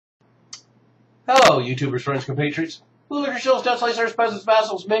Hello, YouTubers, friends, compatriots, bootlickers, shills, death slicers, peasants,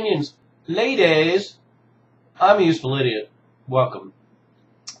 vassals, minions, ladies. I'm a useful idiot. Welcome.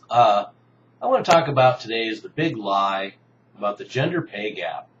 I want to talk about today is the big lie about the gender pay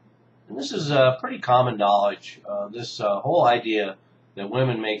gap. And this is pretty common knowledge. This whole idea that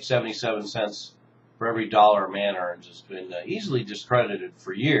women make 77 cents for every dollar a man earns has been easily discredited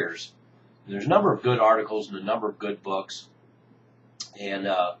for years. And there's a number of good articles and a number of good books. And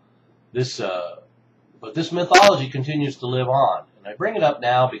but this mythology continues to live on. And I bring it up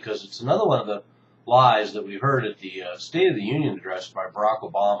now because it's another one of the lies that we heard at the State of the Union address by Barack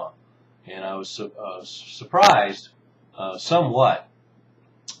Obama. And I was surprised somewhat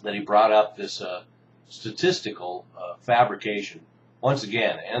that he brought up this statistical fabrication once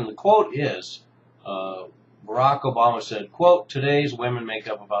again. And the quote is, Barack Obama said, quote, "Today's women make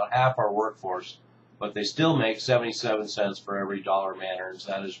up about half our workforce, but they still make 77 cents for every dollar a man earns.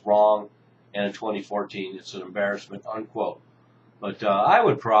 That is wrong, and in 2014 it's an embarrassment," unquote. But I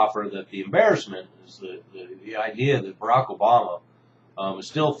would proffer that the embarrassment is the idea that Barack Obama is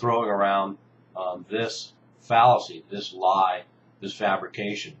still throwing around this fallacy, this lie, this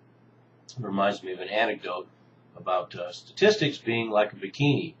fabrication. It reminds me of an anecdote about statistics being like a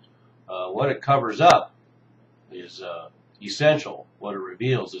bikini. What it covers up is essential. What it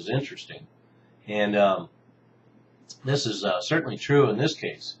reveals is interesting. And this is certainly true in this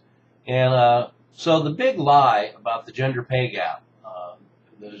case. And so the big lie about the gender pay gap,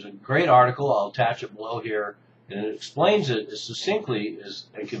 there's a great article, I'll attach it below here, and it explains it as succinctly as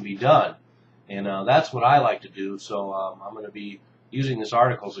it can be done. And that's what I like to do, so I'm going to be using this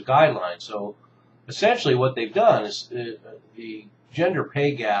article as a guideline. So essentially what they've done is the gender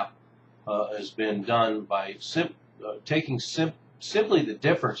pay gap has been done by taking simply the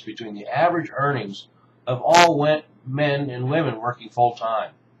difference between the average earnings of all men and women working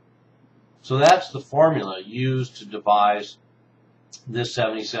full-time. So that's the formula used to devise this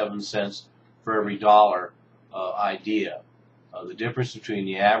 77 cents for every dollar idea. The difference between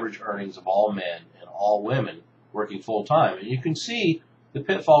the average earnings of all men and all women working full-time. And you can see the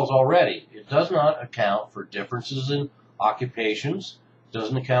pitfalls already. It does not account for differences in occupations. It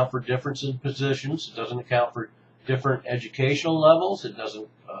doesn't account for differences in positions. It doesn't account for different educational levels. It doesn't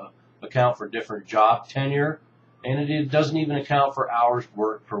account for different job tenure. And it doesn't even account for hours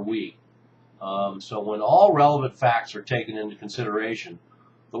worked per week. So when all relevant facts are taken into consideration,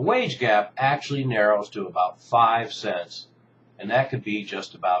 the wage gap actually narrows to about 5 cents, and that could be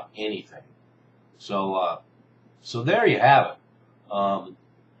just about anything. So, so there you have it.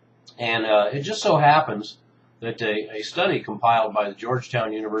 It just so happens that a study compiled by the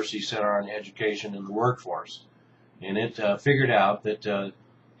Georgetown University Center on Education and the Workforce, and it figured out that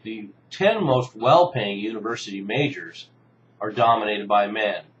the 10 most well-paying university majors are dominated by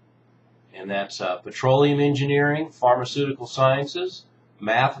men. And that's petroleum engineering, pharmaceutical sciences,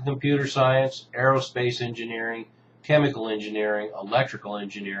 math and computer science, aerospace engineering, chemical engineering, electrical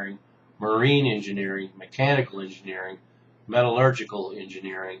engineering, marine engineering, mechanical engineering, metallurgical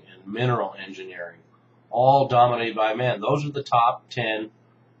engineering, and mineral engineering, all dominated by men. Those are the top 10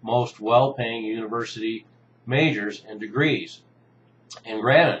 most well-paying university majors and degrees. And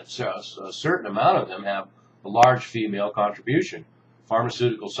granted, a certain amount of them have a large female contribution.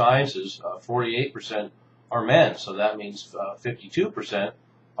 Pharmaceutical sciences, 48% are men, so that means 52%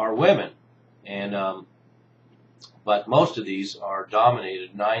 are women. And but most of these are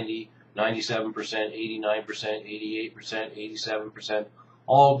dominated 90, 97%, 89%, 88%, 87%,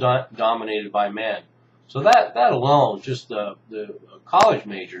 all dominated by men. So that alone, just the college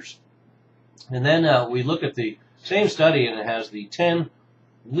majors. And then we look at the same study, and it has the 10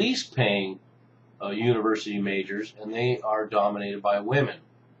 least paying university majors, and they are dominated by women.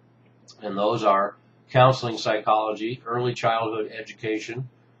 And those are counseling psychology, early childhood education,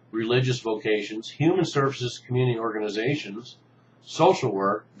 religious vocations, human services community organizations, social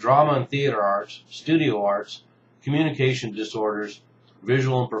work, drama and theater arts, studio arts, communication disorders,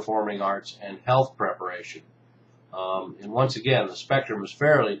 visual and performing arts, and health preparation. And once again, the spectrum is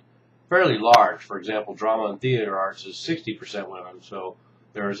fairly large. For example, drama and theater arts is 60% women, so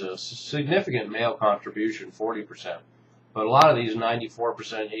there is a significant male contribution, 40%. But a lot of these, 94%,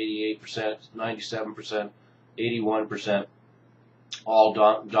 88%, 97%, 81%, all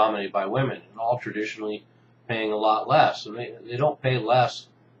dominated by women, and all traditionally paying a lot less. And they don't pay less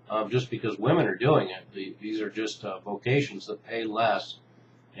just because women are doing it. These are just vocations that pay less,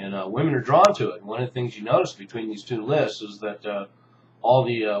 and women are drawn to it. And one of the things you notice between these two lists is that all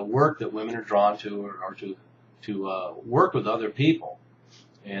the work that women are drawn to are to work with other people.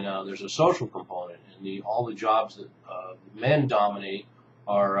 And there's a social component, and all the jobs that men dominate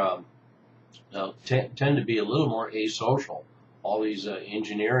are tend to be a little more asocial. All these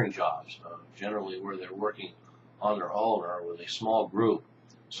engineering jobs, generally where they're working on their own or with a small group.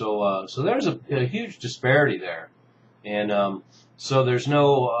 So there's a huge disparity there, and so there's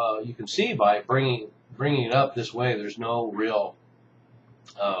no. You can see by bringing it up this way, there's no real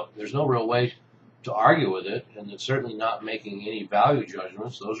way to argue with it, and it's certainly not making any value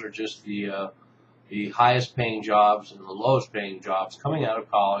judgments. Those are just the highest paying jobs and the lowest paying jobs coming out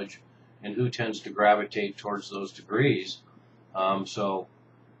of college, and who tends to gravitate towards those degrees. So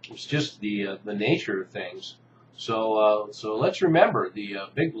it's just the nature of things. So let's remember the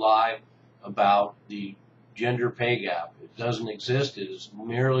big lie about the gender pay gap. It doesn't exist. It is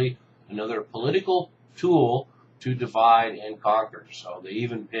merely another political tool to divide and conquer. So they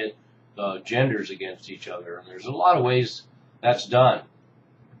even pit genders against each other, and there's a lot of ways that's done.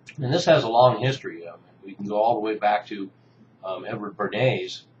 And this has a long history. We can go all the way back to Edward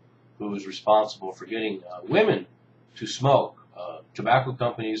Bernays, who was responsible for getting women to smoke. Tobacco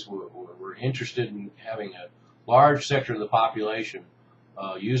companies were interested in having a large sector of the population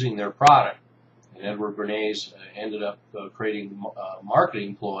using their product. And Edward Bernays ended up creating a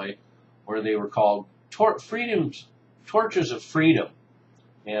marketing ploy where they were called torches of freedom.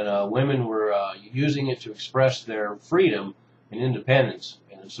 And women were using it to express their freedom and independence.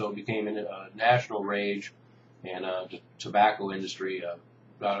 And so it became a national rage, and the tobacco industry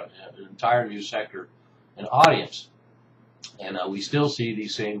got an entire new sector and audience. And we still see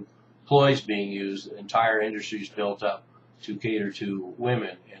these same ploys being used. The entire industry is built up to cater to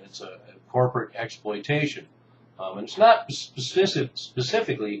women, and it's a corporate exploitation. And it's not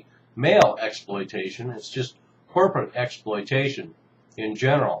specifically male exploitation. It's just corporate exploitation in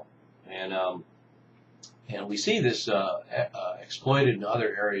general. And we see this exploited in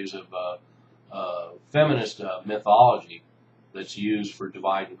other areas of feminist mythology that's used for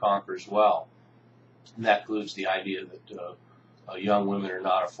divide and conquer as well. And that includes the idea that young women are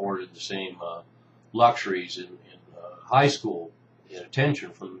not afforded the same luxuries in high school, and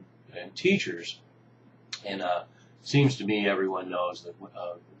attention from teachers. And it seems to me everyone knows that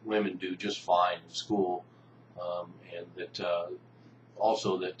women do just fine in school, and that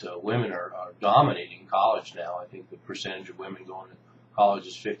also that women are dominating college now. I think the percentage of women going to college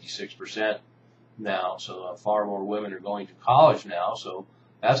is 56% now, so far more women are going to college now, so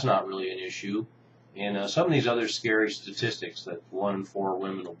that's not really an issue. And some of these other scary statistics that 1 in 4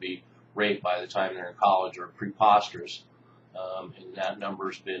 women will be raped by the time they're in college are preposterous, and that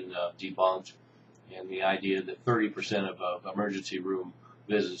number's been debunked. And the idea that 30% of emergency room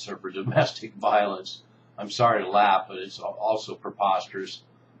visits are for domestic violence, I'm sorry to laugh, but it's also preposterous.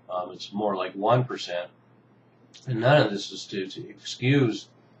 It's more like 1%. And none of this is to excuse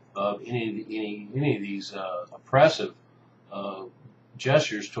any of these oppressive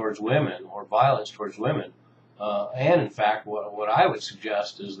gestures towards women or violence towards women. And in fact, what I would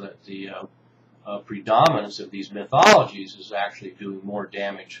suggest is that the predominance of these mythologies is actually doing more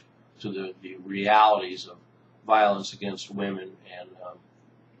damage to the realities of violence against women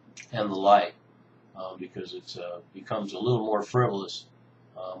and the like, because it becomes a little more frivolous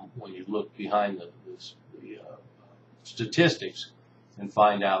when you look behind the statistics and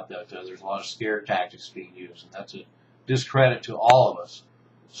find out that there's a lot of scare tactics being used, and that's a discredit to all of us.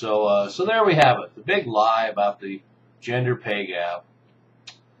 So there we have it, the big lie about the gender pay gap.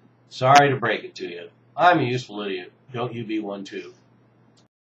 Sorry to break it to you. I'm a useful idiot. Don't you be one too.